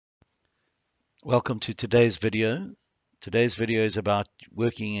Welcome to today's video. Today's video is about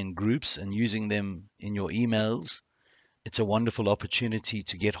working in groups and using them in your emails. It's a wonderful opportunity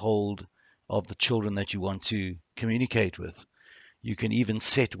to get hold of the children that you want to communicate with. You can even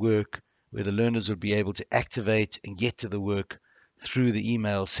set work where the learners would be able to activate and get to the work through the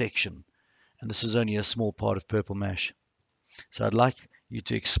email section. And this is only a small part of Purple Mash. So I'd like you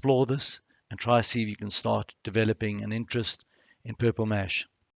to explore this and try to see if you can start developing an interest in Purple Mash.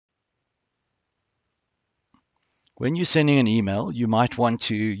 When you're sending an email, you might want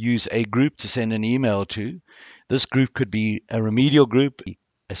to use a group to send an email to. This group could be a remedial group,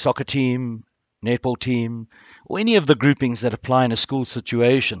 a soccer team, netball team, or any of the groupings that apply in a school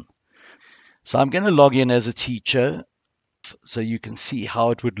situation. So I'm going to log in as a teacher so you can see how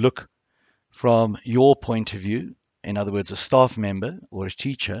it would look from your point of view. In other words, a staff member or a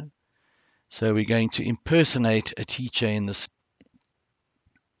teacher. So we're going to impersonate a teacher in this.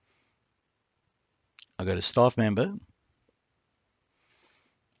 I'll go to staff member.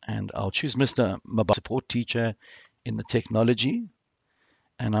 And I'll choose Mr. Mabale, support teacher in the technology,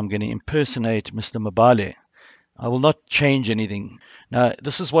 and I'm going to impersonate Mr. Mabale. I will not change anything. Now,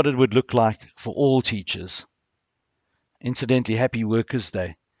 this is what it would look like for all teachers. Incidentally, Happy Workers'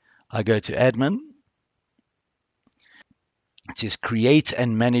 Day. I go to admin. It says create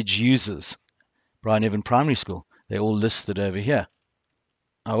and manage users. Bryneven Primary School. They're all listed over here.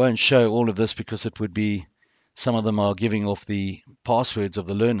 I won't show all of this because it would be, some of them are giving off the passwords of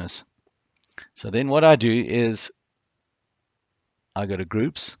the learners. So then what I do is I go to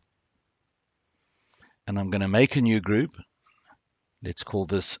groups and I'm going to make a new group. Let's call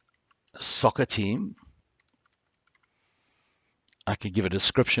this soccer team. I could give a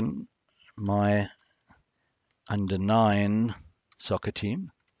description, my under 9 soccer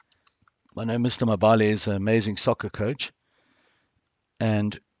team. I know Mr. Mabale is an amazing soccer coach,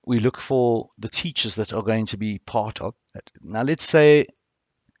 and we look for the teachers that are going to be part of it. Now let's say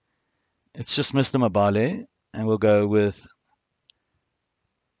it's just Mr. Mabale, and we'll go with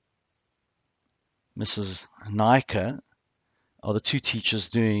Mrs. Nika are the two teachers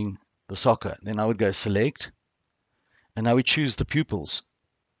doing the soccer. Then I would go select, and now we choose the pupils.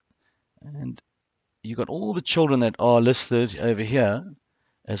 And you've got all the children that are listed over here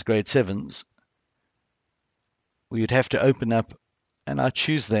as grade 7s. We would have to open up, and I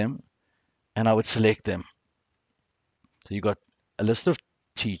choose them, and I would select them. So you've got a list of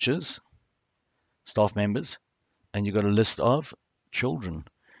teachers, staff members, and you've got a list of children.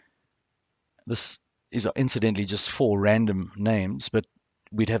 This is incidentally just 4 random names, but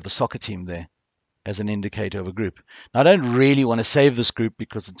we'd have the soccer team there as an indicator of a group. Now, I don't really want to save this group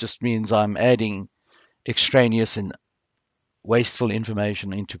because it just means I'm adding extraneous and wasteful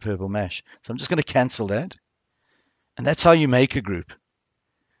information into Purple Mash. So I'm just going to cancel that. And that's how you make a group.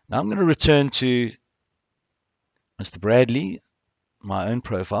 Now I'm going to return to Mr. Bradley, my own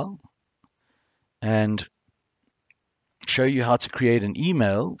profile, and show you how to create an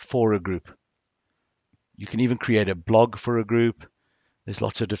email for a group. You can even create a blog for a group. There's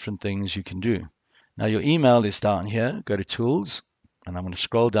lots of different things you can do. Now your email is down here. Go to Tools, and I'm going to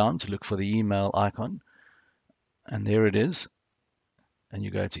scroll down to look for the email icon. And there it is. And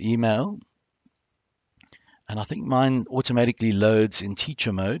you go to email. And I think mine automatically loads in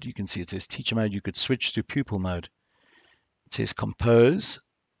teacher mode. You can see it says teacher mode. You could switch to pupil mode. It says compose.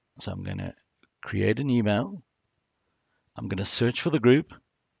 So I'm going to create an email. I'm going to search for the group.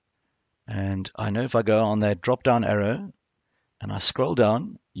 And I know if I go on that drop down arrow and I scroll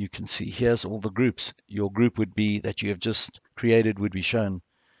down, you can see here's all the groups. Your group would be that you have just created would be shown.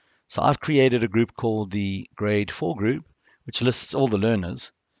 So I've created a group called the grade 4 group, which lists all the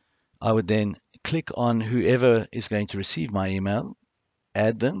learners. I would then click on whoever is going to receive my email,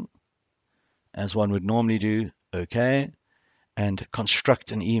 add them, as one would normally do, OK, and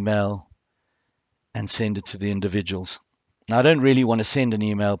construct an email and send it to the individuals. Now, I don't really want to send an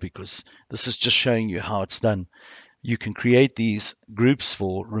email because this is just showing you how it's done. You can create these groups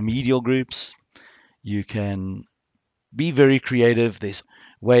for remedial groups. You can be very creative. There's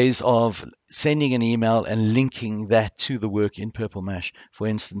ways of sending an email and linking that to the work in Purple Mash. For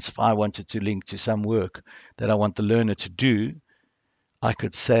instance, if I wanted to link to some work that I want the learner to do, I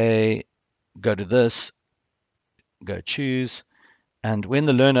could say, go to this, go choose, and when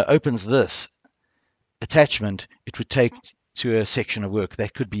the learner opens this attachment, it would take to a section of work.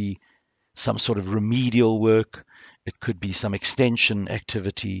 That could be some sort of remedial work. It could be some extension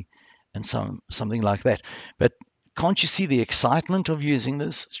activity and something like that. But can't you see the excitement of using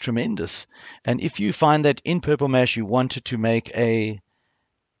this? It's tremendous. And if you find that in Purple Mash you wanted to make a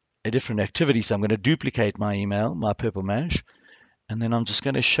different activity, so I'm going to duplicate my email, my Purple Mash, and then I'm just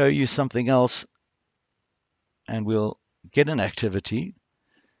going to show you something else and we'll get an activity.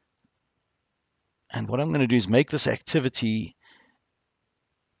 And what I'm going to do is make this activity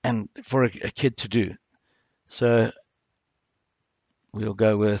and for a kid to do. So we'll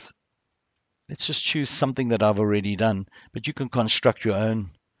go with, let's just choose something that I've already done, but you can construct your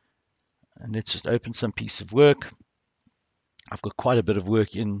own. And let's just open some piece of work. I've got quite a bit of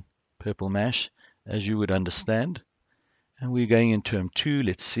work in Purple Mash, as you would understand. And we're going in term 2.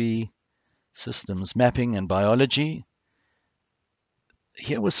 Let's see, systems mapping and biology.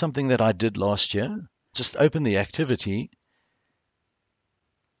 Here was something that I did last year. Just open the activity,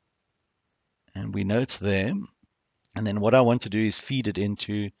 and we know it's there. And then what I want to do is feed it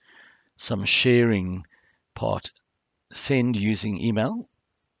into some sharing part. Send using email.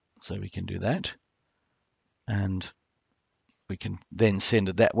 So we can do that. And we can then send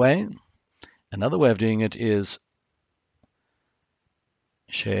it that way. Another way of doing it is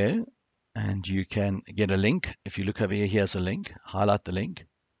share, and you can get a link. If you look over here, here's a link. Highlight the link.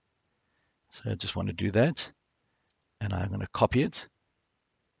 So I just want to do that. And I'm going to copy it.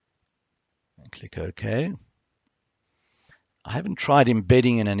 And click OK. I haven't tried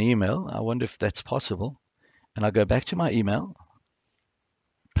embedding in an email. I wonder if that's possible. And I'll go back to my email.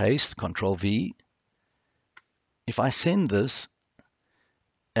 Paste, Control V. If I send this,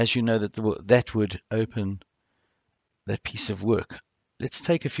 as you know, that would open that piece of work. Let's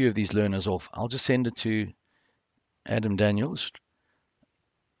take a few of these learners off. I'll just send it to Adam Daniels.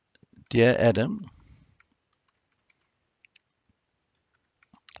 Dear Adam,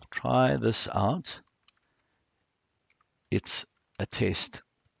 try this out. It's a test.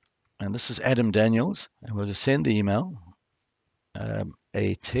 And this is Adam Daniels. And we'll just send the email.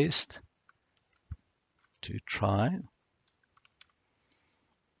 A test to try.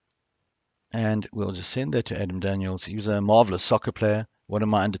 And we'll just send that to Adam Daniels. He was a marvelous soccer player, one of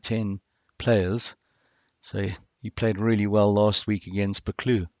my under 10 players. So he played really well last week against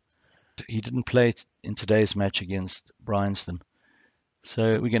Buccleuch. He didn't play in today's match against Bryneven. So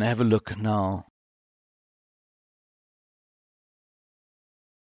we're going to have a look now